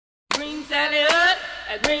Sally up,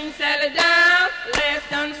 green Sally down. Last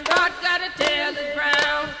done start, gotta tell the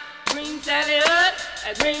ground. Green Sally up,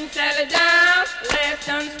 green Sally down. Last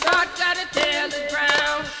done start, gotta tell the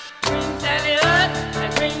ground. Green Sally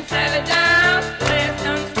up, green Sally down. Last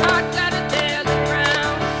done start, gotta tell the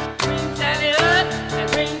ground. Green Sally up,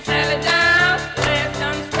 green Sally down. Last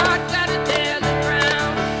done start, gotta tell the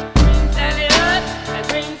ground. Green Sally up,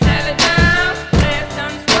 green Sally down. Last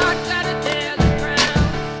done start, gotta tell the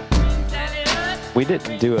ground. Green Sally up. We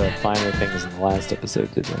didn't do a Finer Things in the last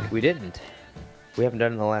episode, did we? We didn't. We haven't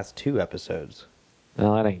done it in the last 2 episodes.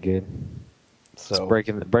 No, that ain't good. So It's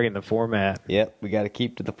breaking the format. Yep, we got to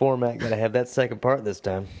keep to the format. Got to have that second part this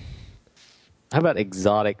time. How about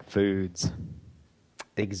exotic foods?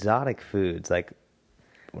 Exotic foods, like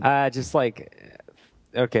Just like,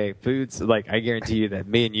 okay, foods, like, I guarantee you that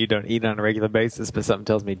me and you don't eat on a regular basis, but something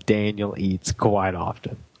tells me Daniel eats quite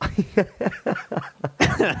often.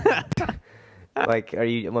 like are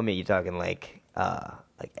you? What mean you talking like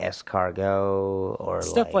escargot or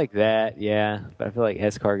Stuff like that, yeah. But I feel like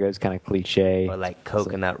escargot is kind of cliche. or like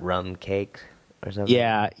coconut rum cake or something?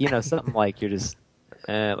 Yeah, something like you're just,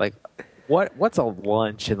 like, what's a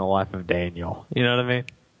lunch in the life of Daniel? You know what I mean?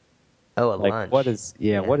 Oh, a Like, lunch. what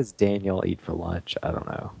does Daniel eat for lunch? I don't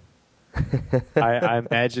know. I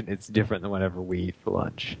imagine it's different than whatever we eat for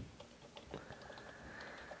lunch.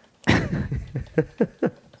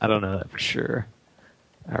 I don't know that for sure.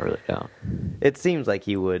 I really don't. It seems like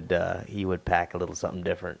he would pack a little something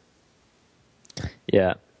different.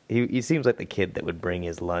 Yeah. He seems like the kid that would bring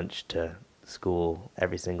his lunch to school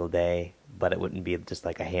every single day, but it wouldn't be just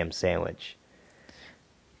like a ham sandwich.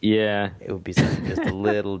 Yeah. It would be something just a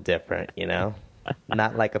little different,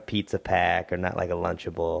 Not like a pizza pack or not like a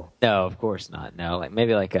Lunchable. No, of course not. No, like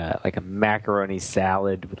maybe like a macaroni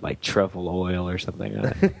salad with like truffle oil or something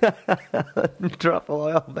on it. Truffle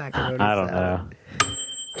oil macaroni I don't salad. know.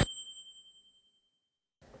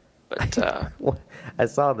 But I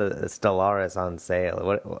saw the Stellaris on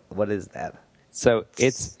sale. What is that? So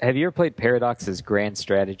have you ever played Paradox's grand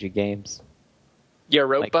strategy games?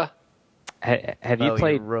 Europa? Have you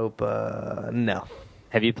played Europa? No.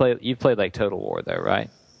 you've played like Total War though, right?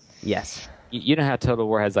 Yes. You know how Total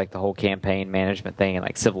War has like the whole campaign management thing, and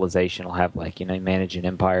like Civilization will have like, manage an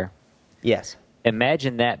empire. Yes.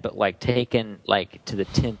 Imagine that, but like taken like to the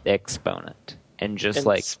 10th exponent, and just In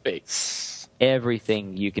like space.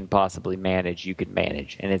 everything you can possibly manage, you can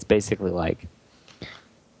manage. And it's basically like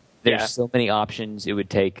there's so many options, it would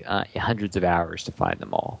take hundreds of hours to find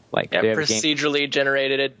them all. Like Procedurally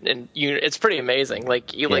generated, and it's pretty amazing.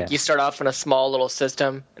 Like you start off in a small little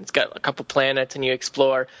system, and it's got a couple planets, and you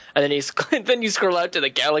explore, and then you scroll out to the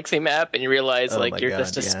galaxy map, and you realize you're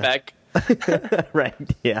just a speck. Right.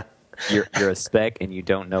 Yeah. You're a speck, and you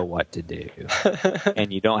don't know what to do,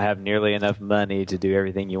 and you don't have nearly enough money to do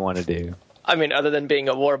everything you want to do. I mean, other than being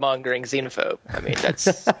a warmongering xenophobe. I mean,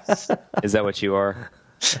 that's... Is that what you are?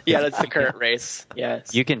 Yeah, that's the current race.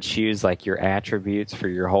 Yes. You can choose like your attributes for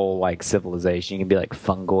your whole like civilization. You can be like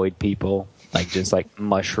fungoid people, like just like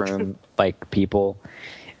mushroom like people,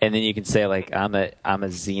 and then you can say like I'm a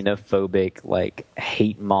xenophobic like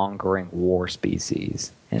hate mongering war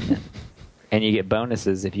species, and you get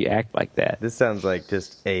bonuses if you act like that. This sounds like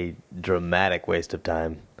just a dramatic waste of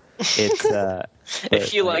time. It's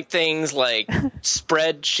if you like things like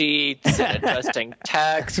spreadsheets and adjusting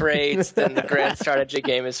tax rates, then the grand strategy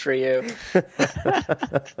game is for you.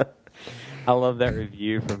 I love that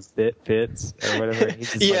review from Fitz or whatever.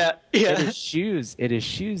 He's just Yeah. It is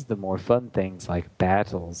shoes the more fun things like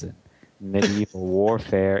battles and medieval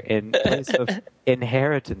warfare in place of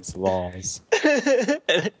inheritance laws.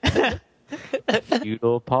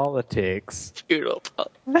 Feudal politics.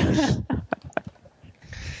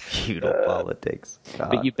 Feudal politics.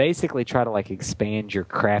 But you basically try to like expand your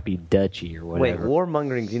crappy duchy or Wait, whatever.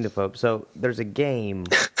 warmongering xenophobe. So there's a game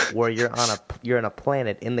where you're on a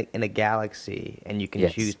planet in a galaxy, and you can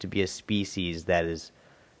choose to be a species that is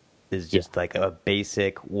just like a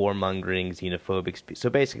basic warmongering xenophobic species. So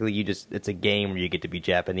basically, it's a game where you get to be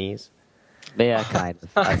Japanese. Yeah, kind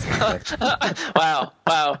of. Wow.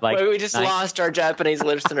 Like, we just lost our Japanese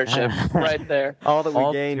listenership right there. All that we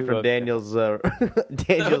All gained two from of Daniel's The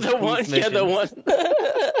one, peace missions. the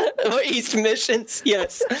one. East missions,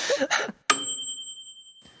 yes.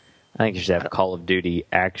 I think you should have Call of Duty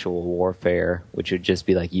Actual Warfare, which would just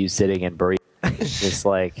be like you sitting in burrito, just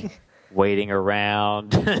like waiting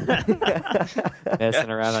around, messing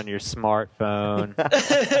around on your smartphone.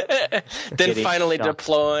 Then finally shot.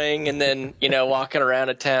 deploying, and then walking around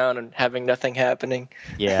a town and having nothing happening.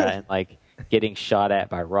 Yeah, and like getting shot at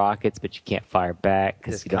by rockets, but you can't fire back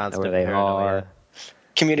because you don't know where they are.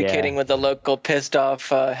 communicating with the local pissed off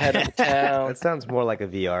head of the town. That sounds more like a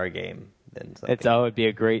VR game than something.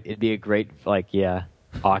 It'd be a great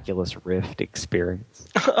Oculus Rift experience.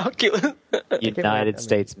 Oculus. United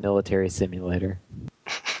States military simulator.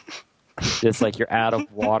 Just like you're out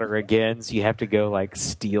of water again, so you have to go like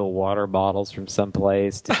steal water bottles from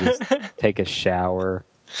someplace to just take a shower.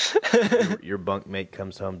 Your bunkmate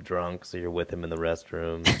comes home drunk, so you're with him in the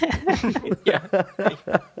restroom. Yeah.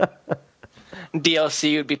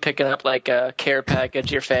 DLC would be picking up like a care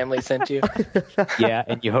package your family sent you. Yeah,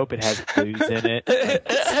 and you hope it has booze in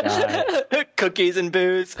it. Like cookies and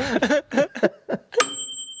booze.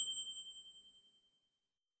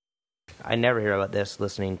 I never hear about this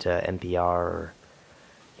listening to NPR or,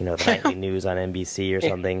 the nightly news on NBC or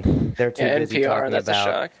something. They're too busy NPR, talking that's about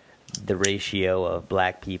a shock. the ratio of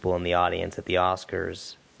black people in the audience at the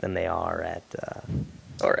Oscars than they are at...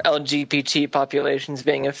 or LGBT populations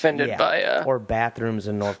being offended by... Or bathrooms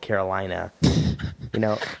in North Carolina.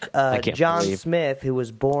 John believe. Smith, who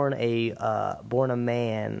was born a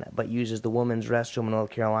man but uses the women's restroom in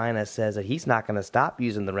North Carolina, says that he's not going to stop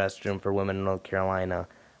using the restroom for women in North Carolina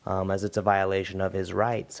as it's a violation of his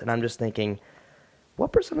rights. And I'm just thinking,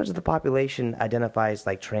 what percentage of the population identifies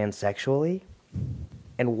like transsexually?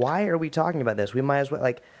 And why are we talking about this? We might as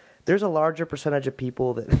well, there's a larger percentage of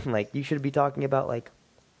people that, you should be talking about,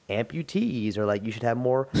 amputees, or you should have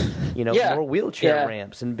more, more wheelchair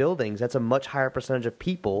ramps in buildings. That's a much higher percentage of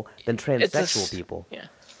people than transsexual people. Yeah.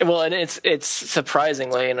 Well, and it's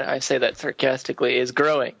surprisingly, and I say that sarcastically, is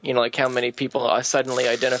growing. How many people suddenly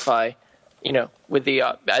identify, with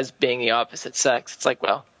as being the opposite sex.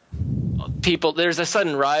 It's there's a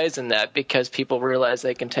sudden rise in that because people realize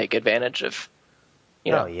they can take advantage of,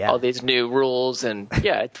 all these new rules, and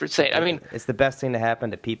it's insane. I mean, it's the best thing to happen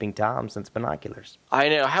to Peeping Tom since binoculars. I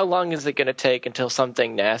know. How long is it going to take until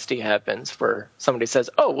something nasty happens where somebody says,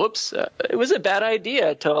 "Oh, whoops, it was a bad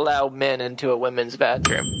idea to allow men into a women's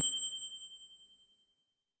bathroom"?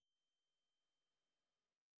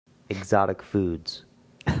 Exotic foods.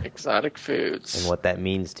 Exotic foods. And what that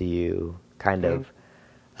means to you, kind of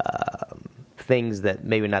things that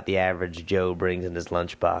maybe not the average Joe brings in his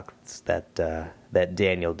lunchbox that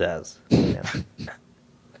Daniel does.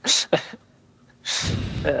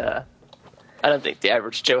 I don't think the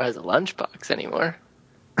average Joe has a lunchbox anymore.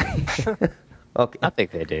 Okay. I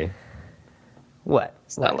think they do. What?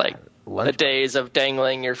 It's not like the days of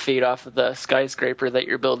dangling your feet off of the skyscraper that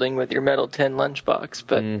you're building with your metal tin lunchbox,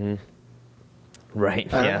 but... Mm-hmm. Right,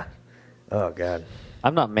 yeah. Oh, God.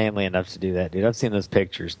 I'm not manly enough to do that, dude. I've seen those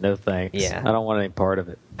pictures. No thanks. Yeah. I don't want any part of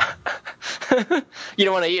it. You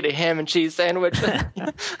don't want to eat a ham and cheese sandwich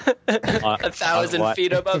 1,000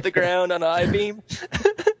 feet above the ground on an I-beam?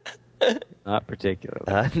 Not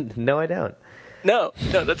particularly. No, I don't. No,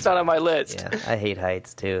 that's not on my list. Yeah, I hate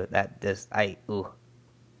heights, too.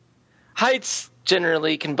 Heights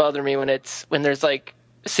generally can bother me when there's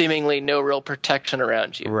seemingly no real protection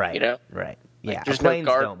around you. Right. Right. Yeah, there's no planes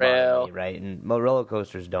don't bother guardrail. me, right? And roller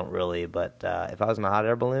coasters don't really, but if I was in a hot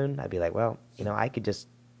air balloon, I'd be like, well, I could just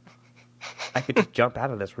jump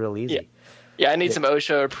out of this real easy. Yeah, I need some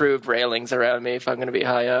OSHA-approved railings around me if I'm going to be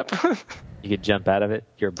high up. You could jump out of it.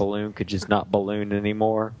 Your balloon could just not balloon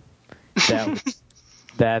anymore.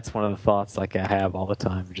 That's one of the thoughts I have all the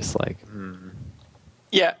time. Just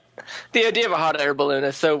Yeah, the idea of a hot air balloon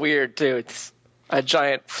is so weird too. It's a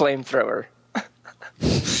giant flamethrower.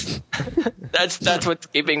 That's what's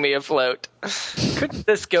keeping me afloat. Could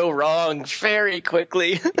this go wrong very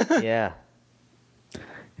quickly? Yeah.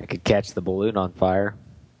 I could catch the balloon on fire.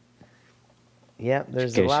 Yeah,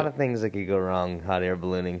 there's a lot of things that could go wrong hot air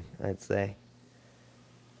ballooning, I'd say.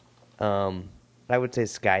 I would say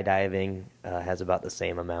skydiving has about the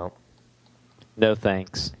same amount. No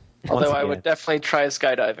thanks. Although I would definitely try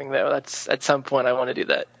skydiving, though. That's at some point I want to do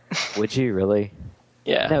that. Would you really?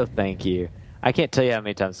 Yeah. No, thank you. I can't tell you how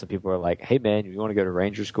many times some people are like, "Hey, man, you want to go to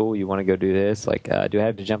Ranger School? You want to go do this? Do I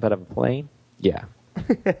have to jump out of a plane?" Yeah.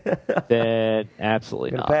 Then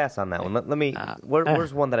absolutely not. Pass on that one. Let me.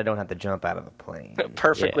 Where's one that I don't have to jump out of a plane?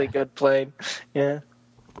 Perfectly good plane. Yeah.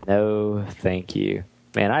 No, thank you,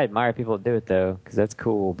 man. I admire people that do it though, because that's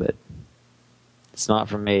cool, but it's not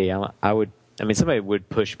for me. Somebody would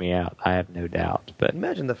push me out. I have no doubt. But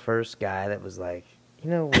imagine the first guy that was like,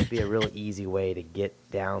 would be a real easy way to get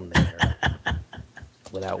down there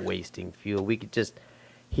without wasting fuel. We could just,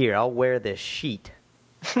 I'll wear this sheet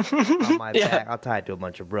on my back. I'll tie it to a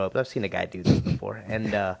bunch of ropes. I've seen a guy do this before.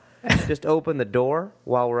 And just open the door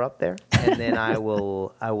while we're up there, and then I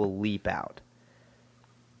will leap out.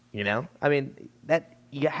 that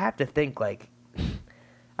you have to think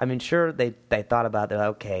I mean, sure, they thought about that.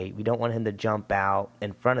 Okay, we don't want him to jump out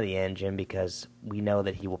in front of the engine because we know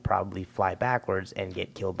that he will probably fly backwards and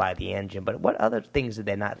get killed by the engine. But what other things did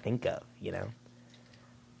they not think of, you know?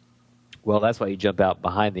 Well, that's why you jump out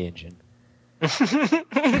behind the engine.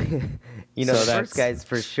 You know, the first guys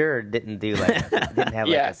for sure didn't have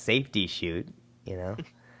like a safety chute, you know?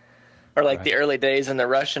 Or like the early days in the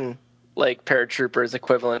Russian like paratroopers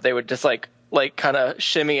equivalent, they would just like kind of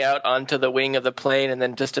shimmy out onto the wing of the plane and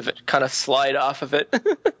then just kind of slide off of it.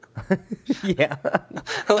 Yeah.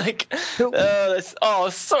 Like,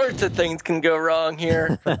 all sorts of things can go wrong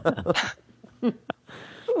here. That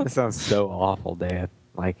sounds so awful, Dad.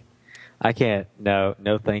 Like, I can't. No,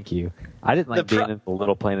 thank you. I didn't like being in the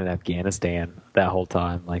little plane in Afghanistan that whole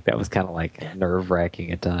time. Like, that was kind of like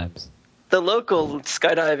nerve-wracking at times. The local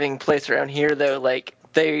skydiving place around here, though, like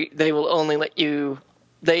they will only let you.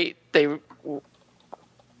 I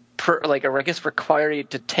guess require you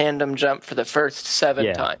to tandem jump for the first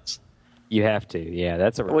 7 times. You have to, yeah.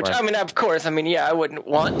 That's a requirement. Which, I mean, of course, I wouldn't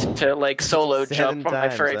want to like solo jump on my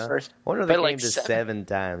very first. I wonder if they came to 7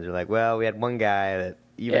 times. You're like, well, we had one guy that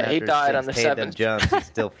even after he died on the 7th jumps, he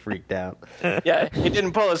still freaked out. Yeah, he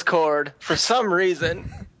didn't pull his cord for some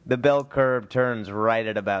reason. The bell curve turns right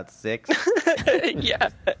at about 6. Yeah.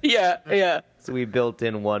 So we built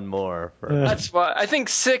in one more. That's why I think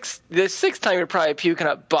the 6th time you're probably puking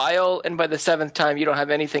up bile, and by the 7th time you don't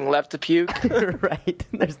have anything left to puke. Right.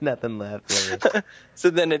 There's nothing left. So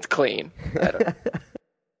then it's clean. I don't know.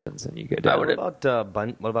 And you go down. What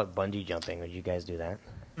about bungee jumping? Would you guys do that?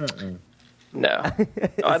 Mm-mm. No.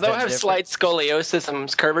 Although I have slight scoliosis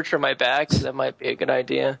and curvature in my back, so that might be a good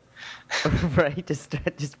idea. Right?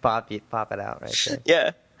 Just pop it out right there.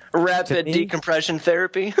 Yeah. Rapid decompression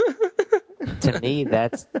therapy. To me,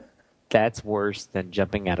 that's worse than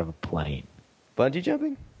jumping out of a plane. Bungee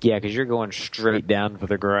jumping? Yeah, because you're going straight down to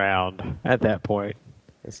the ground at that point.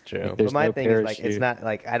 That's true. But my thing is, like, it's not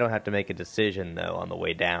like I don't have to make a decision though on the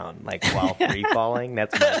way down, like while free falling.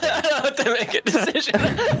 That's my thing. I don't have to make a decision.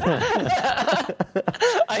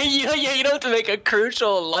 You don't have to make a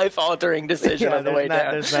crucial, life-altering decision on the way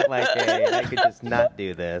down. There's not like I could just not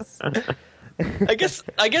do this. I guess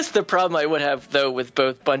the problem I would have though with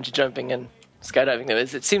both bungee jumping and skydiving though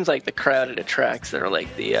is it seems like the crowd it attracts that are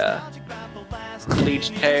like the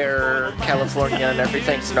bleached hair, California, and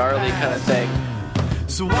everything's gnarly kind of thing.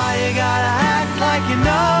 So why you gotta act like you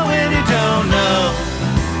know when you don't know?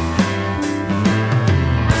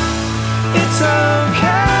 It's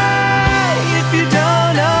okay if you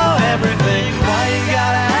don't know everything. Why you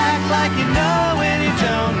gotta act like you know when you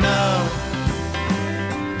don't know?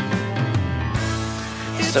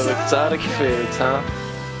 So exotic foods, huh?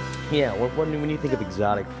 Yeah, when you think of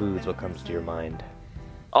exotic foods, what comes to your mind?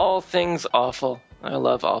 All things awful. I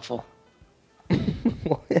love awful.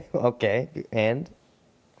 Okay, and?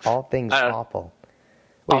 All things awful.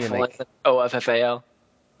 Awful, like OFFAL.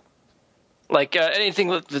 Like anything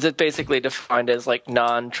that's basically defined as like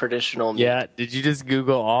non-traditional meat. Yeah, did you just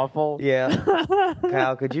Google awful? Yeah.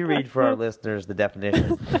 Kyle, could you read for our listeners the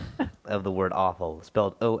definition of the word awful,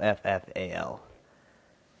 spelled OFFAL?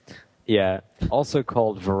 Yeah, also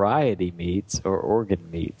called variety meats or organ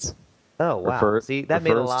meats. Oh, wow. See, that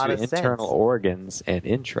made a lot of sense. Internal organs and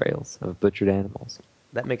entrails of butchered animals.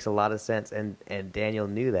 That makes a lot of sense, and Daniel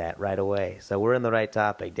knew that right away. So we're in the right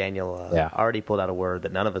topic. Daniel already pulled out a word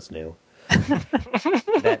that none of us knew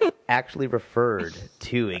that actually referred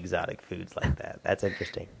to exotic foods like that. That's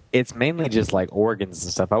interesting. It's mainly just like organs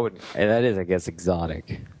and stuff. That is, I guess,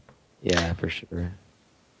 exotic. Yeah, for sure.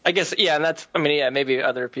 I guess, yeah, and maybe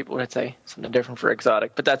other people would say something different for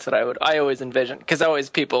exotic, but that's what I always envision. Because always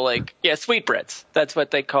people like, sweetbreads. That's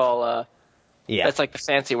what they call... Yeah, that's like the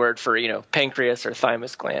fancy word for pancreas or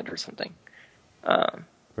thymus gland or something.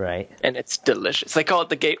 Right. And it's delicious. They call it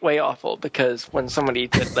the gateway offal because when somebody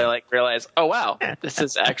eats it, they like realize, oh wow, this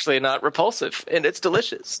is actually not repulsive and it's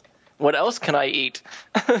delicious. What else can I eat?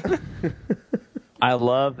 I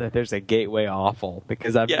love that there's a gateway offal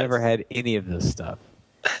because I've never had any of this stuff.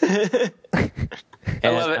 I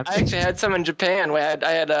love it. I actually had some in Japan.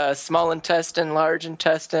 I had a small intestine, large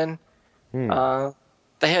intestine.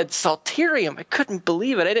 They had salterium. I couldn't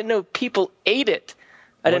believe it. I didn't know people ate it.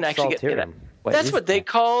 I didn't actually get it. That's what they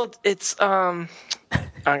called. It's I'm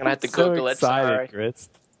gonna have to Google it. Sorry, Chris.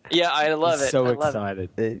 Yeah, I love it. So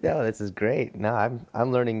excited. No, this is great. No,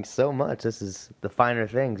 I'm learning so much. This is the finer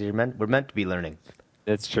things we're meant to be learning.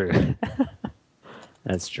 That's true.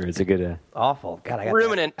 That's true. It's a good awful. God, I got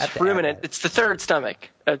ruminant. It's the third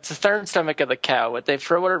stomach. It's the third stomach of the cow.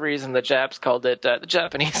 For whatever reason, the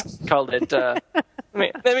Japanese called it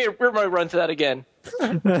Let me run through that again.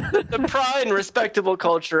 The pride and respectable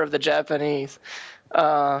culture of the Japanese.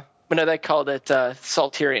 But no, they called it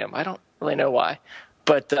salterium. I don't really know why.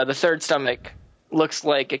 But the third stomach looks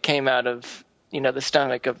like it came out of, the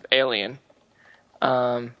stomach of Alien.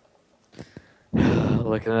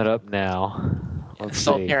 Looking it up now. Let's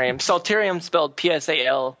see. Salterium. Salterium spelled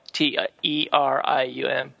P-S-A-L-T-E-R-I-U-M.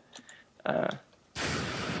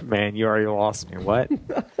 Man, you already lost me. What?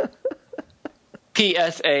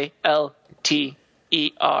 P-S-A-L-T-E-R-I-U-M.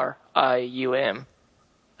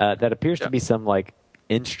 That appears to be some,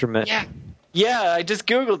 instrument. Yeah, I just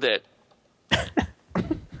Googled it.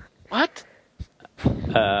 What?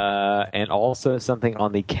 And also something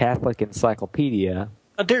on the Catholic Encyclopedia.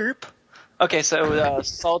 A derp. Okay, so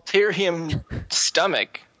salterium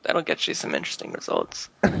stomach. That'll get you some interesting results.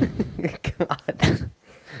 God.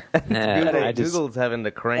 Google's having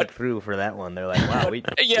to crank through for that one. They're like, wow,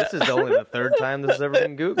 this is only the third time this has ever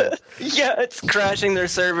been Googled. Yeah, it's crashing their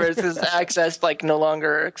servers because accessed no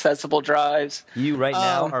longer accessible drives. You right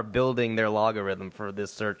now are building their logarithm for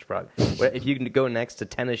this search product. If you can go next to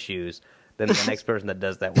tennis shoes, then the next person that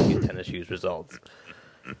does that will get tennis shoes results.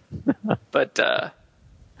 But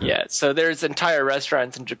yeah, so there's entire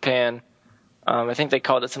restaurants in Japan. I think they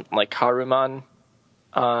called it something like Haruman.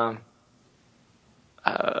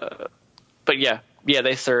 But yeah,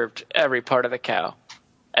 they served every part of the cow.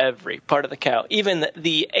 Every part of the cow. Even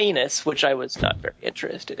the anus, which I was not very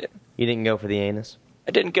interested in. You didn't go for the anus?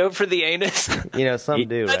 I didn't go for the anus. Some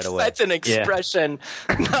do right away. That's an expression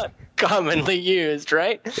not commonly used,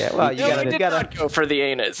 right? Yeah, well, you gotta not go for the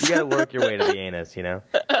anus. You gotta work your way to the anus,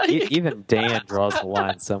 Even Dan draws the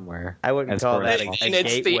line somewhere. I wouldn't call that a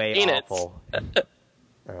gateway awful.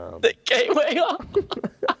 The gateway awful.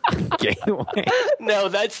 Gateway. No,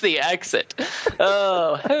 that's the exit.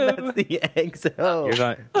 Oh, that's the exit. Oh, you're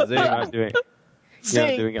not doing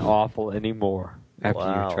it awful anymore after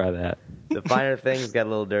you try that. The finer things got a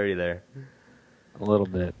little dirty there. A little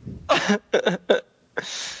bit.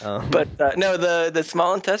 But no, the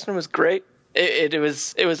small intestine was great. It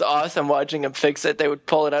was awesome watching them fix it. They would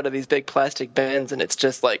pull it out of these big plastic bins, and it's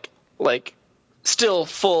just like still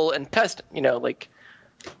full intestine.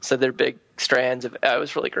 So they're big strands of. It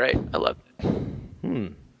was really great. I loved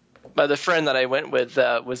it. But the friend that I went with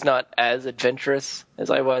was not as adventurous as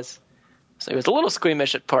I was, so he was a little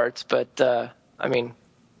squeamish at parts. But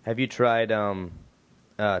have you tried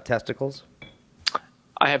testicles?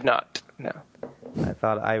 I have not. No. I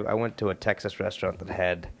thought I went to a Texas restaurant that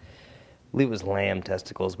had, I believe it was lamb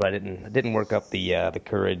testicles, but I didn't work up the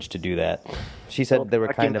courage to do that. She said they were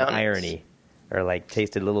kind of irony, or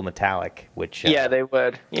tasted a little metallic, which yeah, they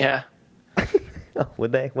would. Yeah.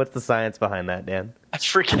 Would they? What's the science behind that, Dan? I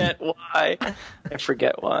forget why.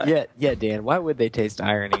 Yeah, Dan. Why would they taste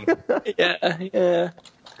irony? Yeah.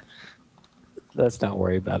 Let's not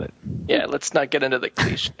worry about it. Yeah, let's not get into the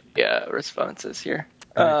cliche responses here.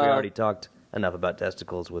 I think we already talked enough about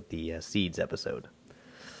testicles with the seeds episode.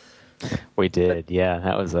 We did, yeah.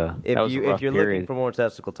 That was a if you're period. looking for more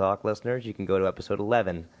testicle talk, listeners, you can go to episode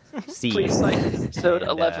 11. Seeds. Please like episode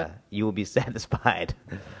 11. You will be satisfied.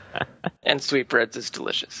 And sweetbreads is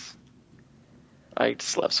delicious. I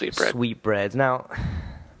just love sweetbread. Sweetbreads. Now,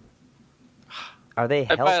 are they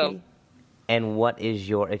healthy? And what is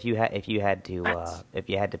your if you had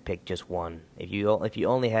to pick just one, if you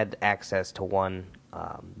only had access to one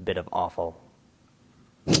bit of offal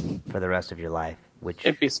for the rest of your life, which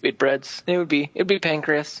it'd be sweetbreads. It'd be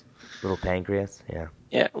pancreas. Little pancreas, yeah.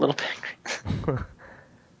 Yeah, little pancreas.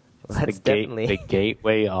 That's the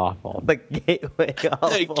gateway awful. The gateway awful.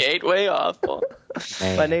 The gateway awful.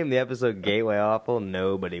 If I named the episode Gateway Awful,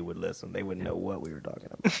 nobody would listen. They wouldn't know what we were talking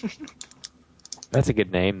about. That's a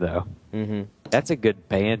good name, though. Mm-hmm. That's a good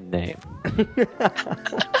band name.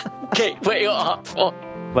 Gateway awful.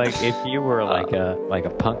 If you were like a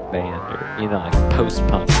punk band, or like a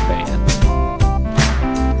post-punk band.